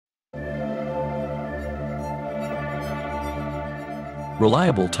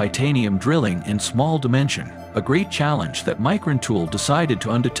Reliable titanium drilling in small dimension, a great challenge that Mikron Tool decided to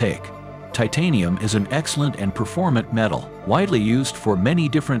undertake. Titanium is an excellent and performant metal, widely used for many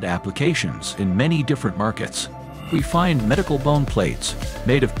different applications in many different markets. We find medical bone plates,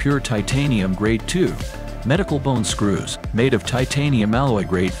 made of pure titanium grade 2, medical bone screws, made of titanium alloy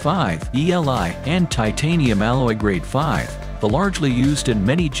grade 5 ELI, and titanium alloy grade 5. The largely used in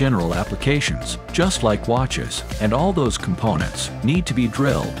many general applications, just like watches, and all those components need to be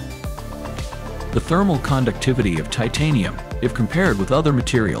drilled. The thermal conductivity of titanium, if compared with other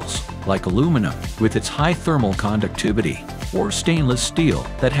materials, like aluminum, with its high thermal conductivity, or stainless steel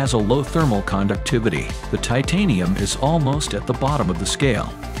that has a low thermal conductivity, the titanium is almost at the bottom of the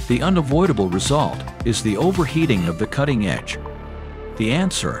scale. The unavoidable result is the overheating of the cutting edge. The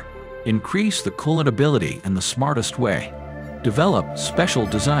answer: increase the coolant ability in the smartest way. Develop special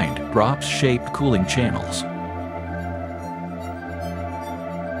designed drops-shaped cooling channels.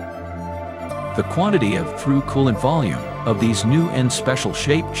 The quantity of through coolant volume of these new and special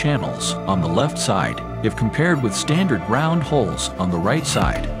shaped channels on the left side, if compared with standard round holes on the right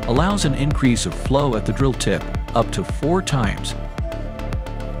side, allows an increase of flow at the drill tip up to 4 times.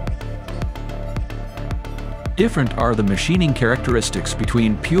 Different are the machining characteristics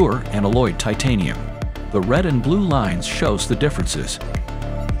between pure and alloyed titanium. The red and blue lines shows the differences.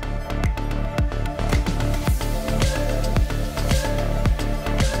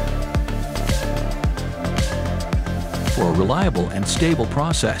 For a reliable and stable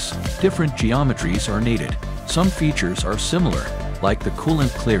process, different geometries are needed. Some features are similar, like the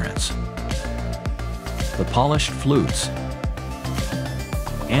coolant clearance, the polished flutes,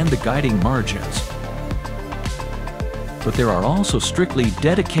 and the guiding margins. But there are also strictly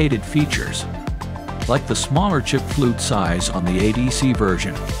dedicated features, like the smaller chip flute size on the ADC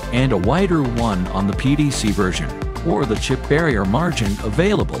version and a wider one on the PDC version, or the chip barrier margin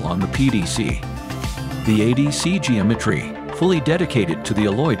available on the PDC. The ADC geometry, fully dedicated to the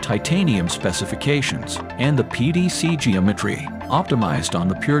alloyed titanium specifications, and the PDC geometry, optimized on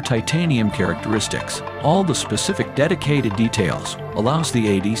the pure titanium characteristics. All the specific dedicated details allows the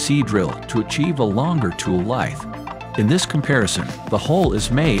ADC drill to achieve a longer tool life. In this comparison, the hole is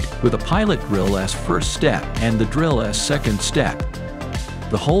made with a pilot drill as first step and the drill as second step.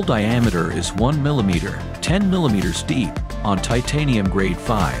 The hole diameter is 1 mm, 10 mm deep, on titanium grade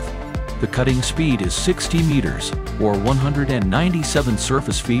 5. The cutting speed is 60 meters, or 197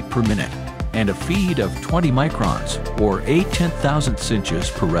 surface feet per minute, and a feed of 20 microns, or 8/10,000 inches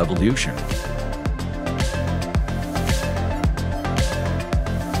per revolution.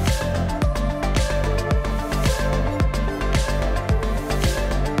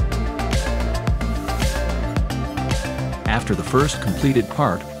 After the first completed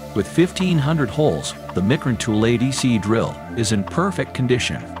part, with 1,500 holes, the Mikron Tool ADC drill is in perfect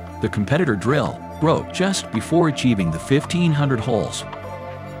condition. The competitor drill broke just before achieving the 1,500 holes.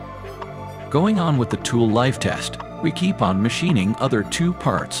 Going on with the tool life test, we keep on machining other 2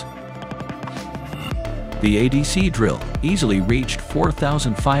 parts. The ADC drill easily reached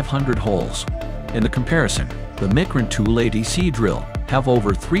 4,500 holes. In the comparison, the Mikron Tool ADC drill have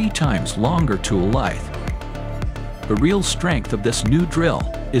over 3 times longer tool life. The real strength of this new drill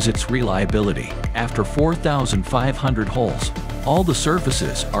is its reliability. After 4,500 holes, all the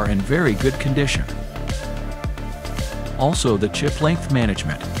surfaces are in very good condition. Also, the chip length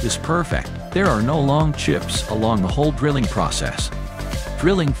management is perfect. There are no long chips along the whole drilling process.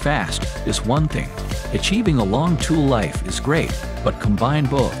 Drilling fast is one thing. Achieving a long tool life is great, but combine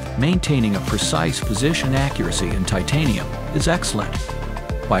both, maintaining a precise position accuracy in titanium is excellent.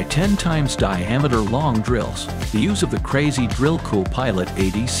 By 10 times diameter long drills, the use of the Crazy Drill Cool Pilot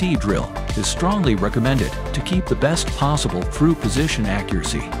ADC drill is strongly recommended to keep the best possible through position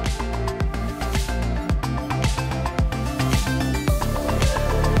accuracy.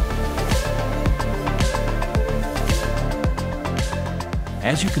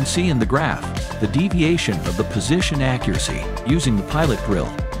 As you can see in the graph, the deviation of the position accuracy using the pilot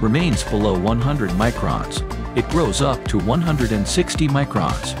drill remains below 100 microns. It grows up to 160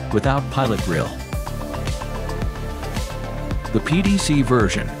 microns without pilot drill. The PDC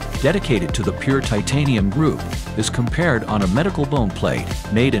version, dedicated to the pure titanium group, is compared on a medical bone plate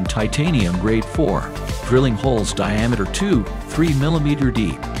made in titanium grade 4, drilling holes diameter 2-3 mm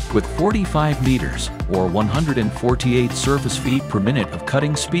deep, with 45 meters or 148 surface feet per minute of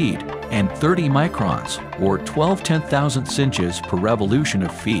cutting speed and 30 microns or 12/10,000 inches per revolution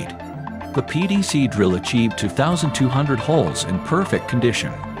of feed. The PDC drill achieved 2,200 holes in perfect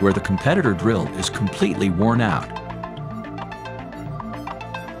condition, where the competitor drill is completely worn out.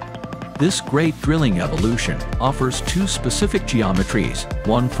 This great drilling evolution offers two specific geometries,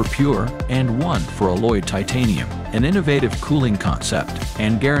 one for pure and one for alloyed titanium, an innovative cooling concept,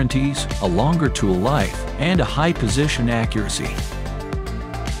 and guarantees a longer tool life and a high position accuracy.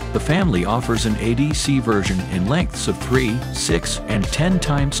 The family offers an ADC version in lengths of 3, 6, and 10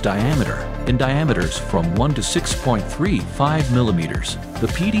 times diameter, in diameters from 1 to 6.35 millimeters. The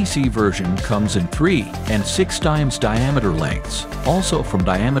PDC version comes in 3 and 6 times diameter lengths, also from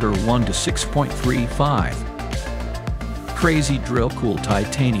diameter 1 to 6.35. Crazy Drill Cool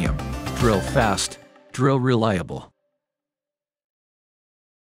Titanium. Drill fast, drill reliable.